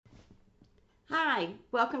Hi,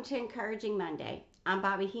 welcome to Encouraging Monday. I'm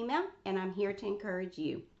Bobby Hema, and I'm here to encourage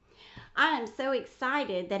you. I am so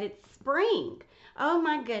excited that it's spring. Oh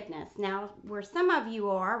my goodness. Now, where some of you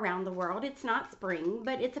are around the world, it's not spring,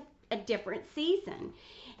 but it's a different season.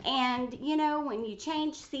 And when you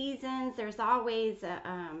change seasons, there's always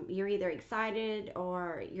you're either excited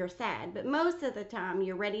or you're sad, but most of the time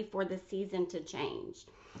you're ready for the season to change.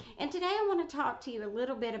 And today I want to talk to you a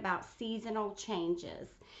little bit about seasonal changes.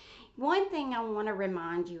 One thing I want to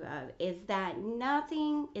remind you of is that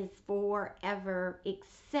nothing is forever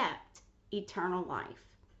except eternal life.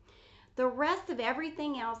 The rest of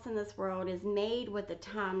everything else in this world is made with a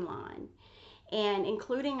timeline, and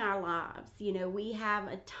including our lives. We have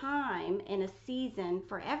a time and a season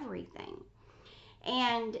for everything.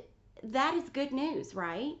 And that is good news,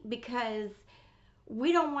 right? Because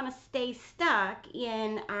we don't want to stay stuck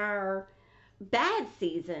in our bad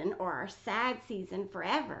season or our sad season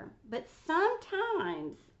forever. But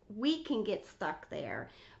sometimes we can get stuck there,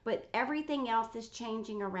 but everything else is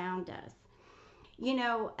changing around us.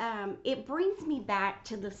 It brings me back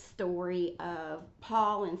to the story of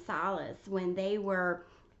Paul and Silas when they were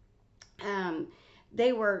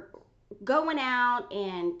going out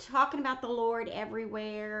and talking about the Lord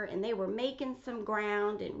everywhere, and they were making some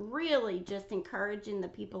ground and really just encouraging the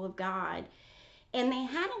people of God. And they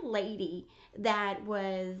had a lady that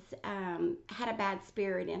was had a bad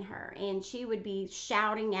spirit in her, and she would be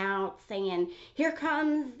shouting out saying, "Here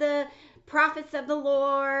comes the prophets of the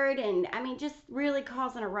Lord," and I mean just really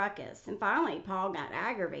causing a ruckus. And finally Paul got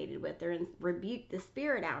aggravated with her and rebuked the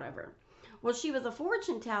spirit out of her. Well, she was a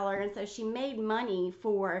fortune teller, and so she made money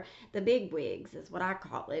for the big wigs, is what I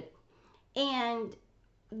call it. And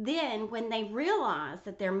then when they realized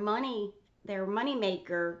that their money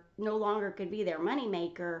maker no longer could be their money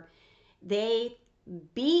maker, they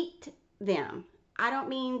beat them. I don't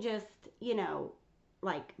mean just,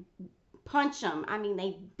 like punch them. I mean,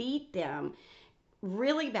 they beat them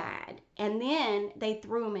really bad. And then they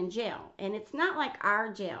threw them in jail. And it's not like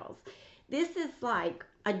our jails. This is like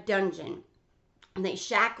a dungeon. And they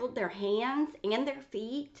shackled their hands and their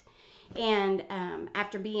feet. And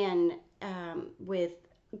after being with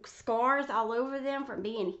scars all over them from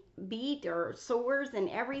being beat or sores and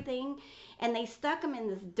everything, and they stuck them in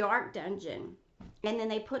this dark dungeon. And then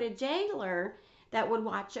they put a jailer that would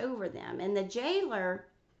watch over them. And the jailer,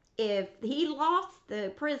 if he lost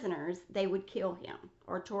the prisoners, they would kill him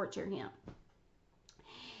or torture him.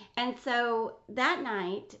 And so that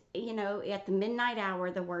night, at the midnight hour,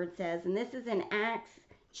 the word says, and this is in Acts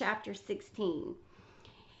chapter 16,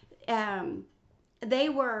 they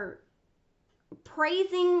were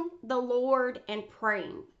praising the Lord and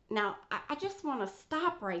praying. Now, I just want to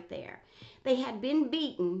stop right there. They had been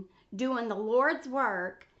beaten doing the Lord's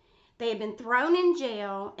work. They had been thrown in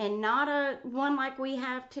jail, and not a one like we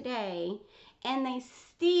have today. And they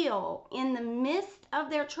still, in the midst of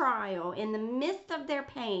their trial, in the midst of their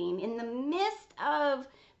pain, in the midst of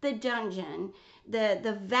the dungeon,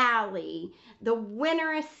 the valley, the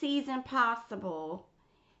winterest season possible,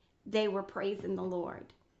 they were praising the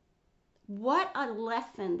Lord. What a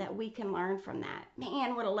lesson that we can learn from that.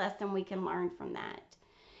 Man, what a lesson we can learn from that.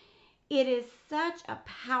 It is such a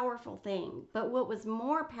powerful thing. But what was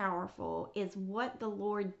more powerful is what the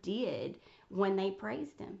Lord did when they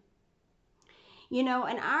praised him. In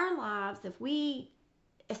our lives, if we,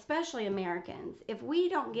 especially Americans, if we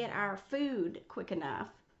don't get our food quick enough,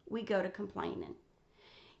 we go to complaining.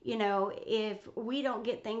 If we don't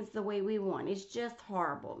get things the way we want, it's just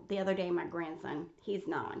horrible. The other day, my grandson, he's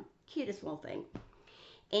 9, cutest little thing.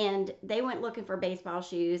 And they went looking for baseball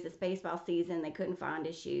shoes. It's baseball season. They couldn't find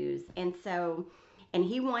his shoes. And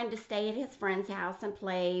he wanted to stay at his friend's house and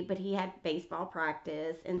play, but he had baseball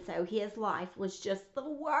practice. And so his life was just the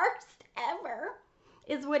worst ever,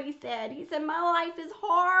 is what he said. He said, "My life is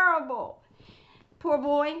horrible." Poor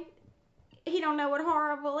boy. He don't know what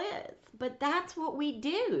horrible is. But that's what we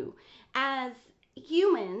do as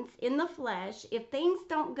humans in the flesh. If things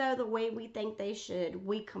don't go the way we think they should,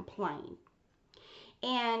 we complain.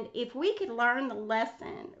 And if we could learn the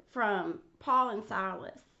lesson from Paul and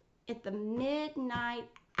Silas, at the midnight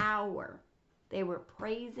hour, they were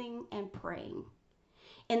praising and praying.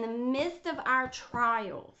 In the midst of our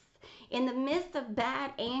trials, in the midst of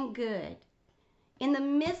bad and good, in the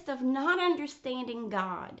midst of not understanding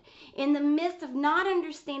God, in the midst of not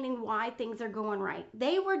understanding why things are going right,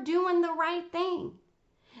 they were doing the right thing.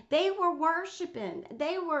 They were worshiping.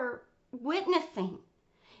 They were witnessing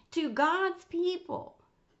to God's people,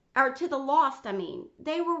 or to the lost, I mean.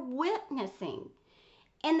 They were witnessing,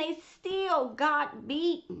 and they still got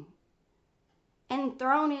beaten and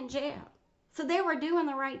thrown in jail. So they were doing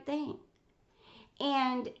the right thing.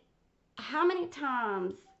 And how many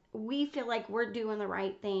times we feel like we're doing the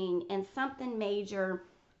right thing and something major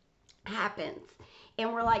happens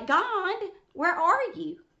and we're like, God, where are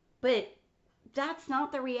you? But that's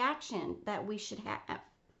not the reaction that we should have.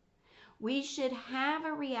 We should have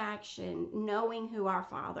a reaction knowing who our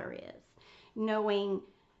Father is, knowing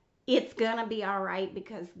it's going to be all right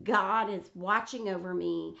because God is watching over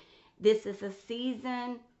me. This is a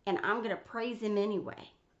season and I'm going to praise Him anyway.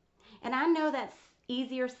 And I know that's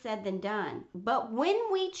easier said than done. But when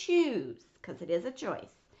we choose, because it is a choice,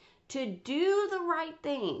 to do the right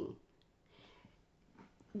thing,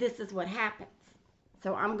 this is what happens.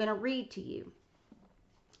 So I'm going to read to you.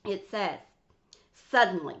 It says,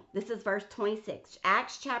 suddenly, this is verse 26,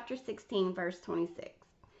 Acts chapter 16, verse 26.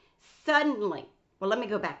 Suddenly, well, let me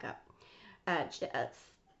go back up.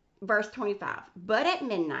 Verse 25. But at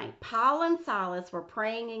midnight, Paul and Silas were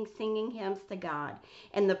praying and singing hymns to God,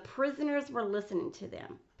 and the prisoners were listening to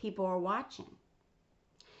them. People were watching.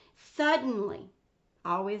 Suddenly,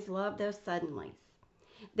 I always love those suddenlies.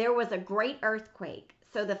 There was a great earthquake,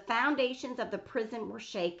 so the foundations of the prison were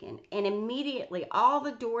shaken, and immediately all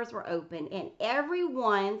the doors were open, and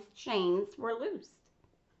everyone's chains were loosed.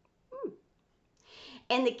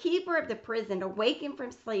 And the keeper of the prison, awakened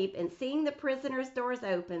from sleep and seeing the prisoners' doors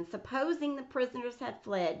open, supposing the prisoners had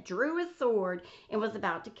fled, drew his sword and was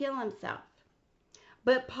about to kill himself.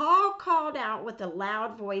 But Paul called out with a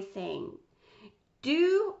loud voice, saying,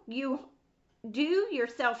 Do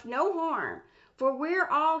yourself no harm, for we're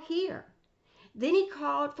all here. Then he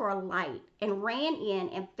called for a light and ran in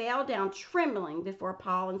and fell down trembling before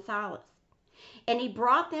Paul and Silas. And he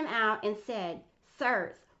brought them out and said,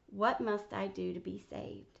 Sirs, what must I do to be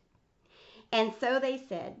saved? And so they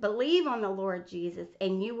said, Believe on the Lord Jesus,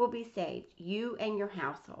 and you will be saved, you and your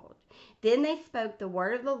household. Then they spoke the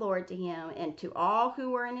word of the Lord to him and to all who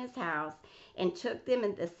were in his house, and took them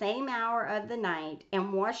at the same hour of the night,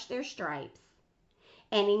 and washed their stripes.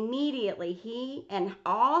 And immediately he and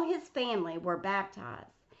all his family were baptized.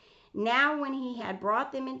 Now when he had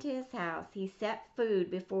brought them into his house, he set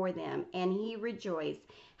food before them, and he rejoiced,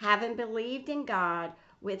 having believed in God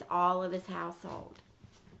with all of his household.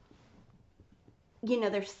 You know,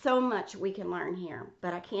 there's so much we can learn here,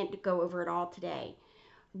 but I can't go over it all today.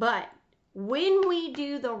 But when we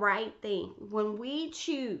do the right thing, when we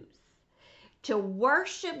choose to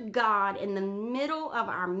worship God in the middle of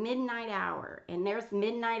our midnight hour, and there's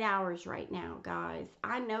midnight hours right now, guys.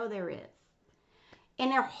 I know there is.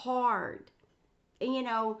 And they're hard. You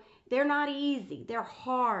know, they're not easy. They're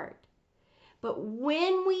hard. But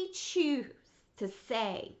when we choose to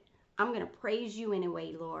say, I'm going to praise you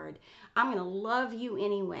anyway, Lord. I'm going to love you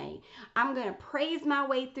anyway. I'm going to praise my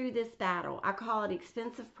way through this battle. I call it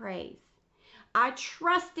expensive praise. I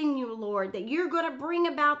trust in you, Lord, that you're going to bring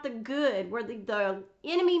about the good. Where the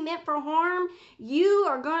enemy meant for harm, you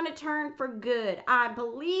are going to turn for good. I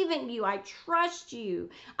believe in you. I trust you.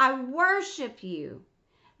 I worship you.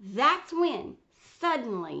 That's when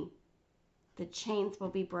suddenly the chains will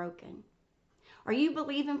be broken. Are you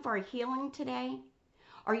believing for a healing today?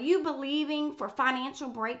 Are you believing for financial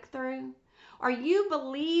breakthrough? Are you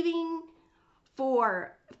believing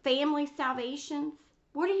for family salvations?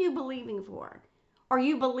 What are you believing for? Are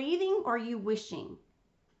you believing or are you wishing?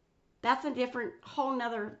 That's a different whole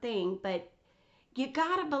nother thing, but you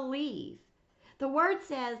gotta believe. The word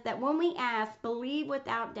says that when we ask, believe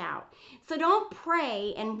without doubt. So don't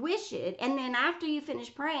pray and wish it, and then after you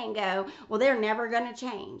finish praying, go, well, they're never gonna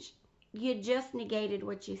change. You just negated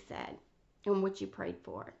what you said and what you prayed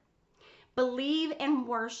for. Believe and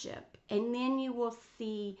worship, and then you will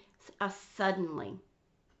see a suddenly,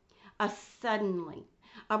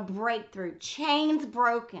 a breakthrough, chains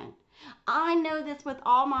broken. I know this with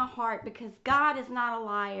all my heart because God is not a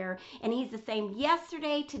liar, and He's the same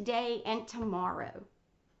yesterday, today, and tomorrow.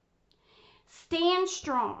 Stand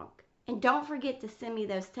strong, and don't forget to send me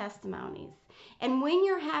those testimonies. And when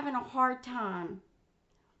you're having a hard time,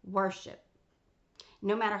 worship.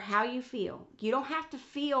 No matter how you feel. You don't have to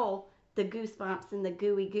feel the goosebumps and the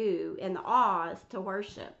gooey goo and the ahs to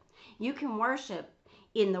worship. You can worship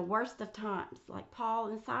in the worst of times, like Paul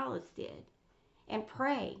and Silas did, and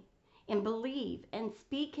pray and believe and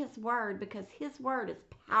speak His word, because His word is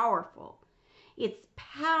powerful. It's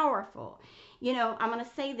powerful. You know, I'm going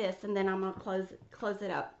to say this and then I'm going to close it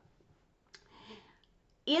up.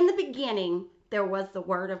 In the beginning, there was the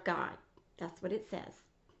Word of God. That's what it says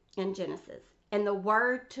in Genesis. And the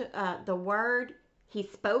Word, He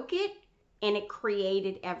spoke it, and it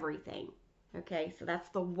created everything. Okay, so that's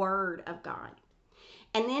the Word of God.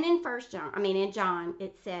 And then in John,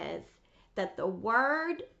 it says that the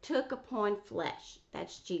Word took upon flesh.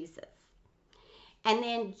 That's Jesus. And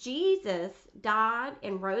then Jesus died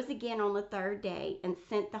and rose again on the third day and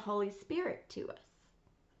sent the Holy Spirit to us.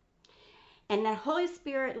 And that Holy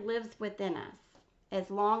Spirit lives within us as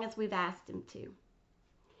long as we've asked him to.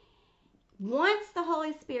 Once the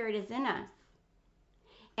Holy Spirit is in us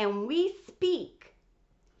and we speak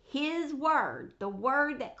his word, the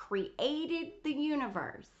word that created the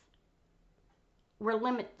universe, we're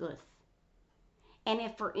limitless. And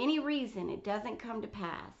if for any reason it doesn't come to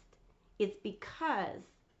pass, it's because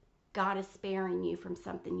God is sparing you from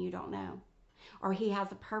something you don't know, or he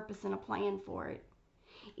has a purpose and a plan for it.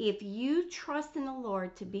 If you trust in the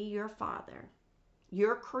Lord to be your Father,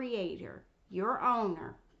 your creator, your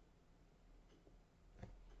owner,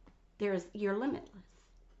 you're limitless.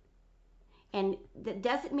 And that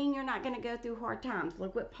doesn't mean you're not going to go through hard times.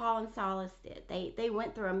 Look what Paul and Silas did. They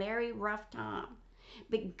went through a very rough time.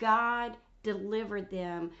 But God delivered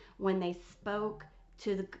them when they spoke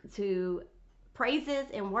to praises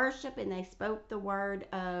and worship, and they spoke the word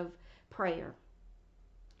of prayer.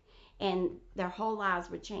 And their whole lives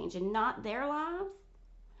would change. And not their lives,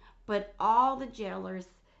 but all the jailers'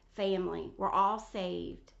 family were all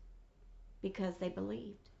saved because they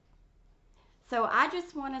believed. So I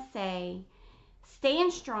just want to say,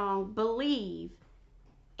 stand strong, believe,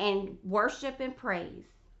 and worship and praise.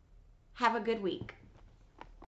 Have a good week.